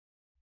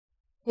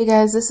Hey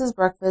guys, this is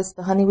breakfast,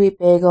 the honey wheat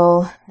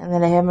bagel, and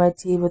then I have my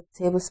tea with a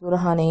tablespoon of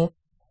honey.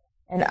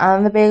 And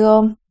on the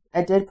bagel,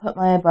 I did put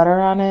my butter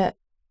on it,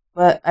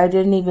 but I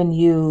didn't even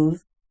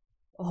use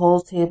a whole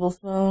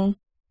tablespoon.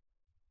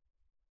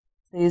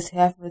 So I used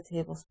half of a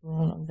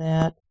tablespoon of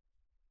that.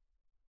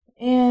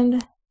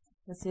 And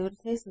let's see what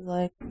it tastes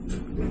like.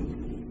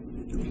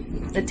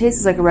 It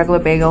tastes like a regular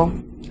bagel.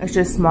 It's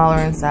just smaller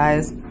in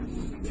size.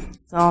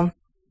 So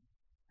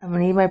I'm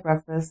gonna eat my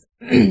breakfast.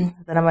 Then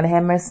I'm gonna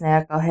have my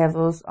snack. I'll have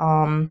those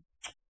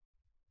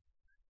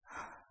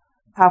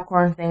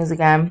popcorn things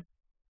again.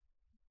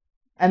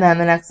 And then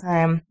the next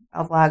time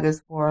I'll vlog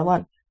is for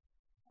lunch.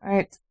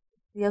 Alright,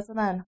 see you till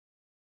then.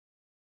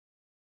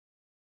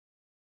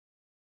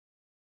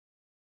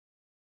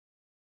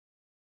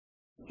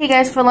 Hey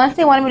guys, for lunch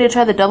they wanted me to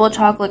try the double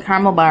chocolate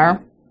caramel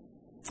bar.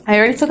 I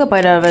already took a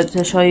bite of it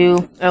to show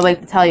you, or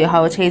like to tell you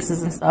how it tastes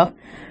and stuff.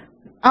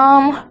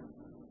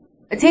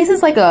 It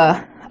tastes like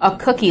a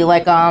cookie,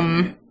 like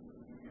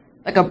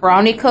a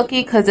brownie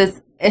cookie, because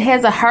it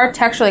has a hard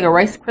texture like a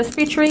Rice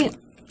Krispie treat.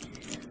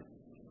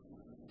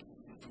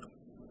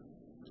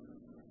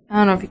 I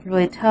don't know if you can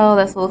really tell.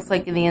 That's what it looks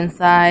like in the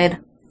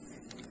inside.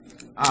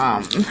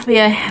 But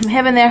yeah, I'm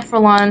having that for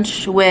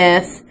lunch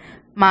with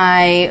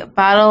my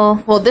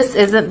bottle. Well, this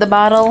isn't the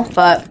bottle,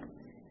 but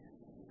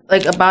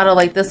like a bottle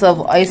like this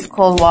of ice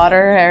cold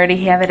water. I already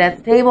have it at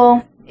the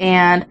table,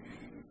 and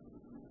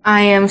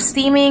I am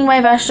steaming my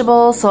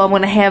vegetables, so I'm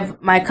going to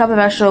have my cup of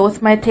vegetable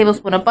with my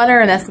tablespoon of butter,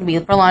 and that's going to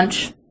be for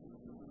lunch.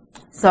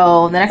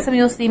 So the next time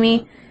you'll see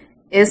me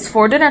is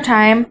for dinner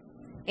time,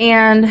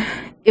 and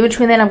in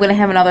between that I'm going to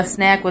have another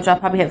snack, which I'll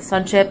probably have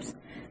sun chips,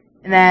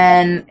 and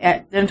then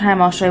at dinner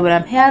time I'll show you what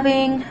I'm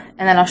having, and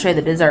then I'll show you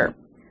the dessert.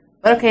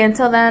 But okay,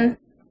 until then,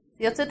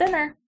 see you at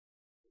dinner.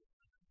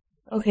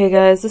 Okay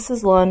guys, this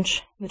is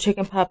lunch, the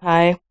chicken pot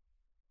pie.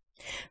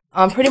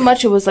 Pretty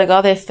much it was like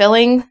all that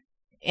filling,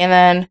 and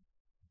then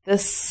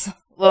this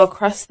little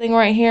crust thing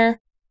right here.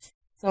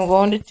 So I'm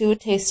going to do a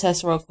taste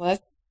test real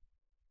quick.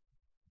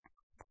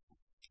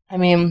 I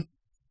mean,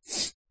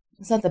 it's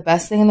not the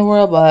best thing in the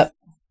world, but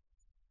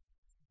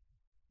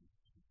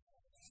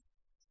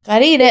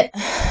gotta eat it.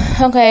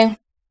 Okay.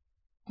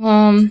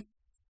 I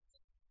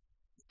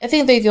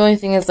think the only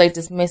thing is like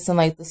just missing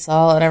like the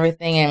salt and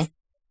everything, and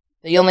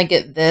that you only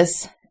get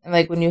this. And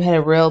like when you had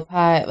a real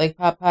pie, like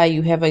pot pie,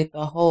 you have like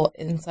the whole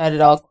inside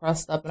it all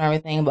crust up and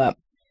everything. But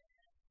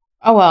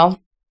oh well.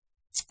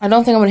 I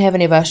don't think I'm going to have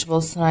any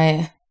vegetables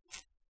tonight.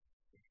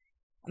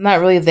 I'm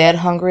not really that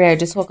hungry. I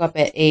just woke up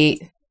at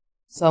 8.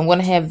 So I'm going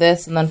to have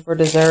this, and then for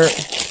dessert,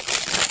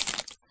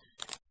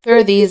 here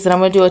are these. And I'm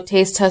going to do a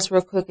taste test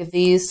real quick of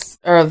these,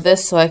 or of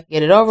this, so I can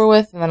get it over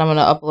with. And then I'm going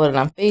to upload it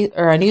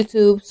on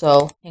YouTube.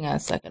 So hang on a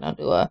second. I'll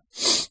do a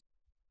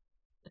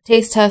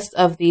taste test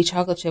of the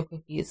chocolate chip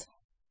cookies.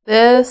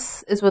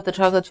 This is what the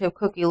chocolate chip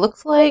cookie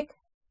looks like.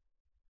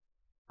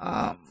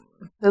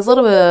 There's a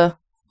little bit of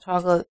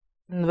chocolate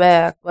in the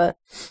back, but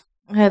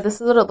okay,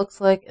 this is what it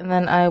looks like, and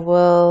then I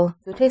will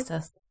do a taste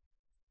test.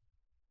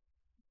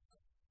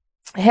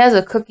 It has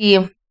a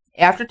cookie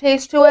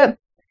aftertaste to it.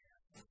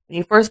 When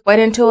you first bite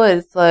into it,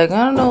 it's like,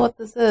 I don't know what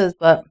this is,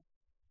 but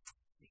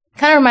it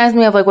kind of reminds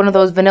me of like one of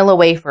those vanilla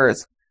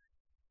wafers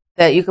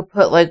that you could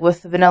put like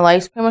with vanilla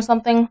ice cream or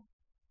something.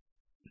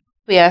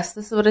 But yes,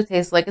 this is what it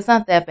tastes like. It's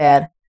not that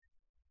bad.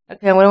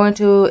 Okay, I'm going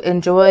to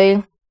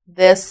enjoy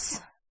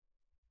this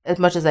as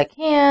much as I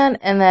can,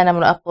 and then I'm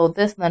going to upload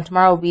this, and then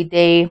tomorrow will be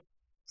day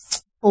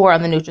 4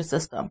 on the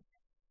Nutrisystem.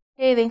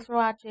 Hey, thanks for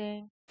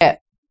watching. Okay.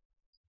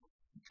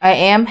 I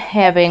am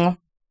having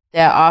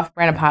that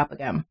off-brand of pop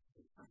again.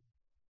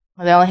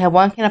 They only have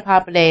 1 can of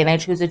pop a day, and I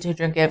choose to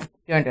drink it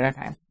during dinner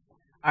time.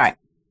 Alright,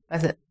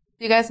 that's it.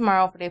 See you guys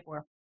tomorrow for day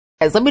 4.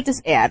 Guys, let me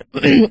just add,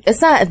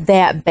 it's not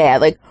that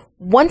bad. Like,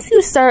 once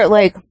you start,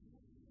 like,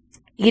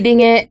 eating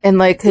it, and,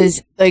 like,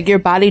 because, like, your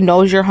body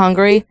knows you're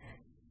hungry,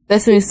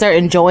 that's when you start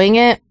enjoying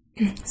it.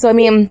 So, I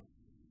mean,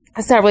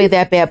 it's not really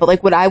that bad. But,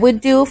 like, what I would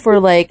do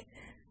for, like,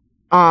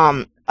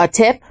 a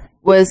tip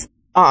was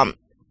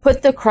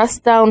put the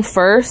crust down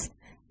first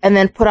and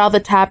then put all the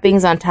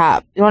toppings on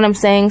top. You know what I'm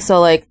saying? So,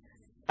 like,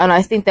 and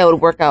I think that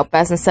would work out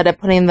best. Instead of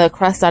putting the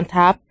crust on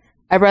top,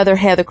 I'd rather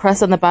have the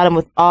crust on the bottom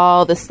with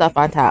all the stuff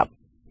on top.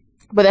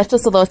 But that's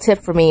just a little tip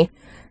for me.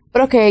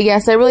 But, okay,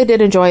 yes, I really did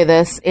enjoy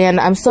this.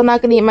 And I'm still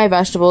not going to eat my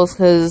vegetables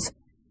because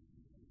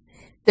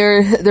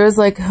there's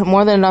like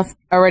more than enough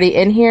already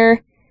in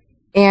here,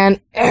 and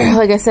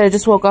like I said, I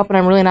just woke up and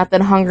I'm really not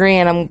that hungry,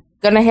 and I'm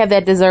gonna have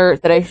that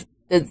dessert that I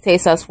did the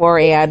taste test for,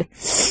 and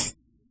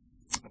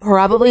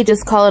probably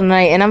just call it a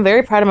night. And I'm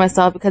very proud of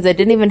myself because I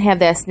didn't even have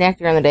that snack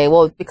during the day.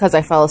 Well, because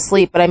I fell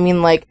asleep, but I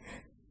mean, like,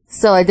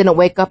 still I didn't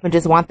wake up and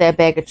just want that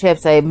bag of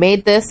chips. I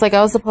made this like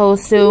I was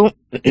supposed to.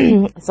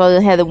 So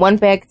I had the 1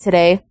 bag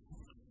today,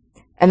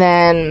 and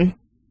then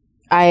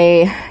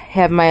I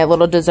have my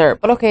little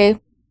dessert. But okay,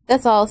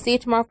 that's all. See you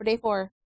tomorrow for day 4.